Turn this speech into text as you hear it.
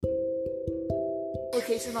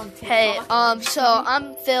location on TikTok. Hey, so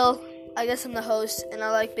I'm Phil. I guess I'm the host, and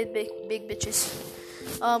I like big bitches.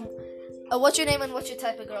 What's your name and what's your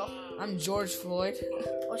type of girl? I'm George Floyd.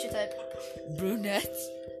 What's your type? Brunette.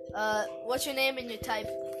 What's your name and your type?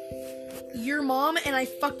 Your mom, and I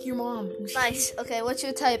fuck your mom. Nice. Okay, what's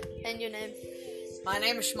your type and your name? My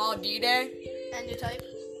name is Shmal D-Day. And your type?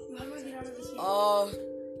 How do I get out of this game?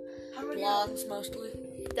 Blondes mostly.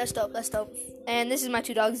 That's dope. And this is my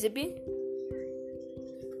two dogs, Zippy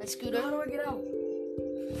and Scooter. How do I get out?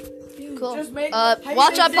 Dude, Cool. just make,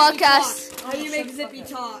 Watch our podcast. How do you make Zippy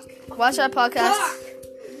talk? Watch our podcast.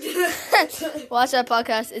 Watch our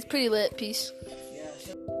podcast. It's pretty lit. Peace.